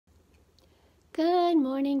Good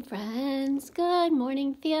morning, friends. Good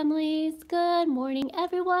morning, families. Good morning,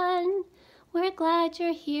 everyone. We're glad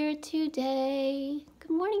you're here today. Good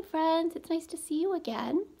morning, friends. It's nice to see you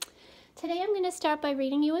again. Today I'm going to start by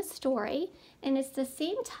reading you a story, and it's the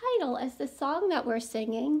same title as the song that we're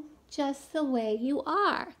singing, Just the Way You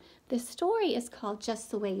Are. The story is called Just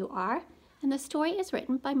the Way You Are, and the story is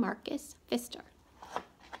written by Marcus Pfister.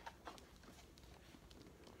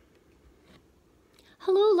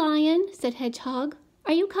 "Hello, Lion," said Hedgehog.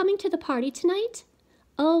 "Are you coming to the party tonight?"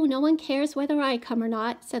 "Oh, no one cares whether I come or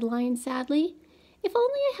not," said Lion sadly. "If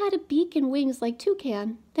only I had a beak and wings like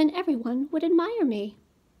Toucan, then everyone would admire me."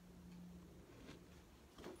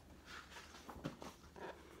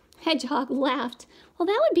 Hedgehog laughed. "Well,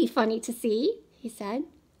 that would be funny to see," he said.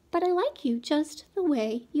 "But I like you just the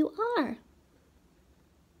way you are."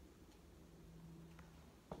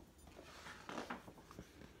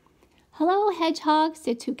 "Hello, Hedgehog,"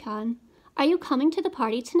 said Toucan. "Are you coming to the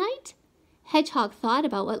party tonight?" Hedgehog thought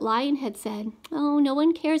about what Lion had said. "Oh, no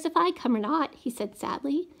one cares if I come or not," he said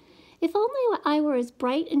sadly. "If only I were as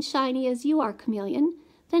bright and shiny as you are, Chameleon,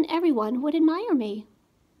 then everyone would admire me."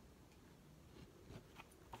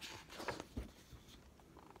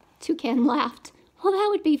 Toucan laughed. "Well, that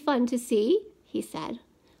would be fun to see," he said.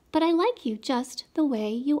 "But I like you just the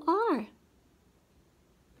way you are."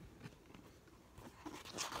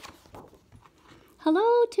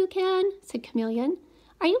 "Hello, Toucan," said Chameleon.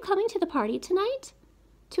 "Are you coming to the party tonight?"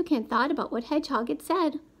 Toucan thought about what Hedgehog had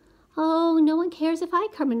said. "Oh, no one cares if I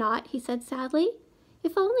come or not," he said sadly.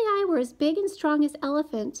 "If only I were as big and strong as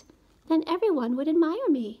Elephant, then everyone would admire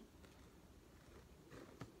me."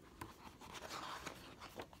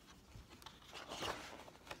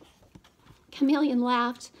 Chameleon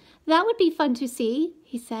laughed. "That would be fun to see,"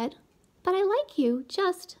 he said. "But I like you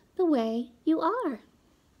just the way you are."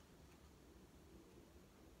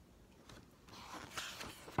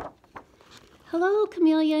 "Hello,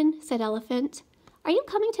 Chameleon," said Elephant. "Are you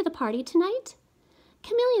coming to the party tonight?"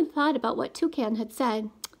 Chameleon thought about what Toucan had said.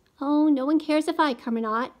 "Oh, no one cares if I come or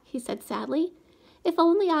not," he said sadly. "If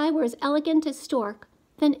only I were as elegant as Stork,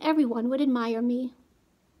 then everyone would admire me."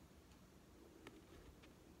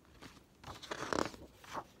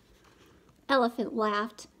 Elephant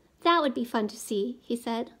laughed. "That would be fun to see," he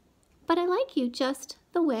said. "But I like you just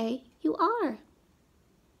the way you are."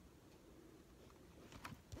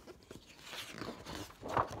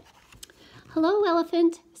 "Hello,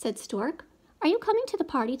 Elephant," said Stork. "Are you coming to the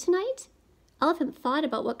party tonight?" Elephant thought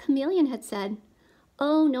about what Chameleon had said.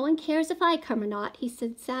 "Oh, no one cares if I come or not," he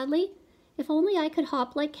said sadly. "If only I could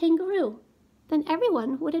hop like Kangaroo, then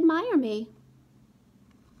everyone would admire me."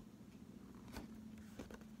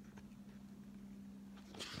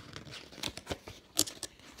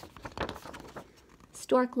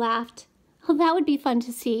 Stork laughed. "Oh, that would be fun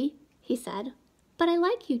to see," he said. "But I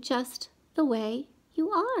like you just the way you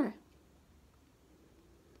are."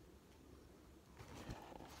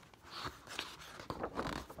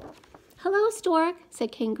 "Hello, Stork,"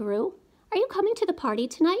 said Kangaroo. "Are you coming to the party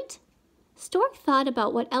tonight?" Stork thought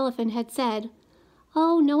about what Elephant had said.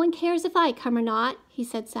 "Oh, no one cares if I come or not," he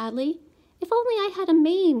said sadly. "If only I had a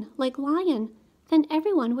mane like Lion, then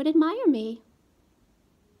everyone would admire me."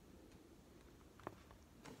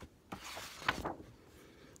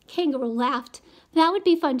 Kangaroo laughed. "That would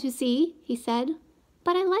be fun to see," he said.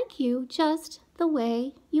 "But I like you just the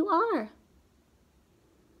way you are."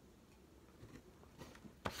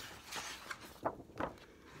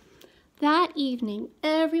 That evening,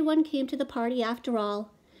 everyone came to the party after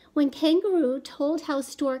all. When Kangaroo told how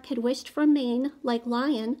Stork had wished for a mane like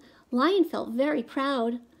Lion, Lion felt very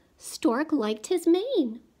proud. Stork liked his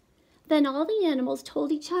mane. Then all the animals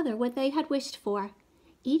told each other what they had wished for.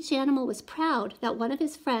 Each animal was proud that one of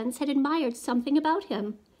his friends had admired something about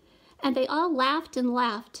him. And they all laughed and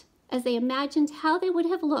laughed as they imagined how they would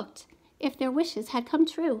have looked if their wishes had come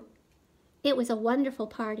true. It was a wonderful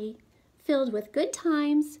party, filled with good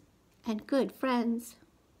times and good friends.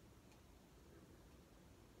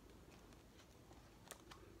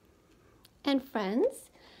 And friends,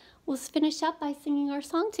 we'll finish up by singing our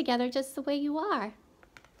song together, Just the Way You Are,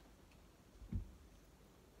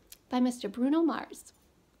 by Mr. Bruno Mars.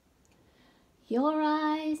 Your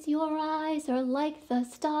eyes are like the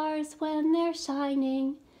stars when they're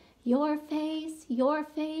shining. Your face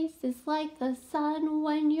is like the sun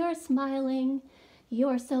when you're smiling.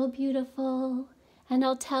 You're so beautiful, and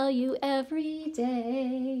I'll tell you every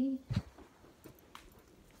day.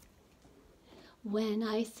 When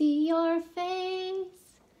I see your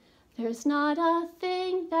face, there's not a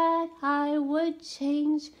thing that I would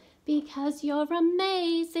change, because you're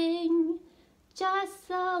amazing, just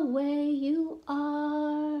the way you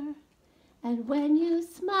are. And when you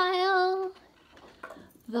smile,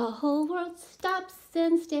 the whole world stops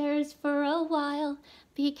and stares for a while,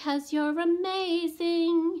 because you're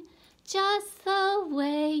amazing just the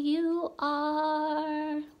way you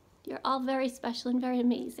are. You're all very special and very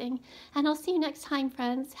amazing. And I'll see you next time,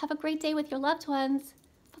 friends. Have a great day with your loved ones.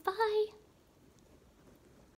 Bye-bye.